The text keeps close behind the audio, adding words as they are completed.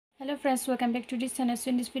Hello friends, welcome back to this channel.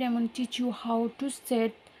 So in this video I'm going to teach you how to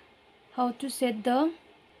set the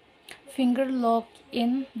finger lock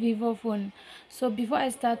in vivo phone. So before I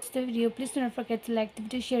start the video, please do not forget to like the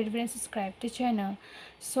video, share the video and subscribe to the channel.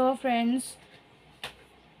 So friends,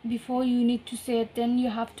 before you need to set, then you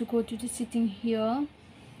have to go to the setting here,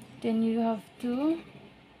 then you have to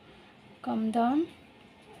come down,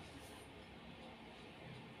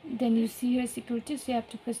 then you see here security, so you have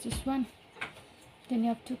to press this one, then you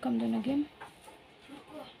have to come down again.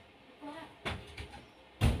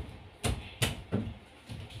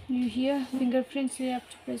 You hear fingerprints, you have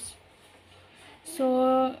to press.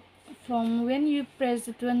 So from when you press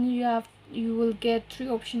it, when you will get three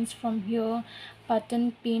options from here: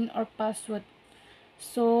 button, pin or password.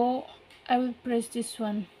 So I will press this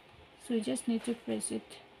one, so you just need to press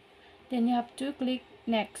it, then you have to click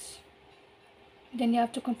next, then you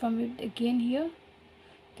have to confirm it again here,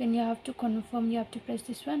 then you have to confirm, you have to press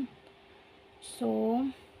this one, so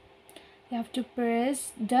you have to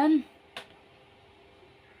press done,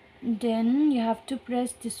 then you have to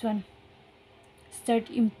press this one, start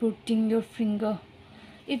inputting your finger.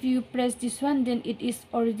 If you press this one, then it is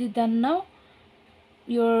already done. Now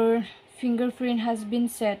your fingerprint has been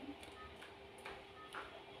set.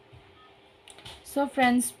 So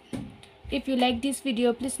friends, if you like this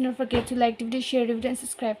video, please don't forget to like the video, share the video and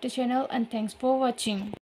subscribe to the channel, and thanks for watching.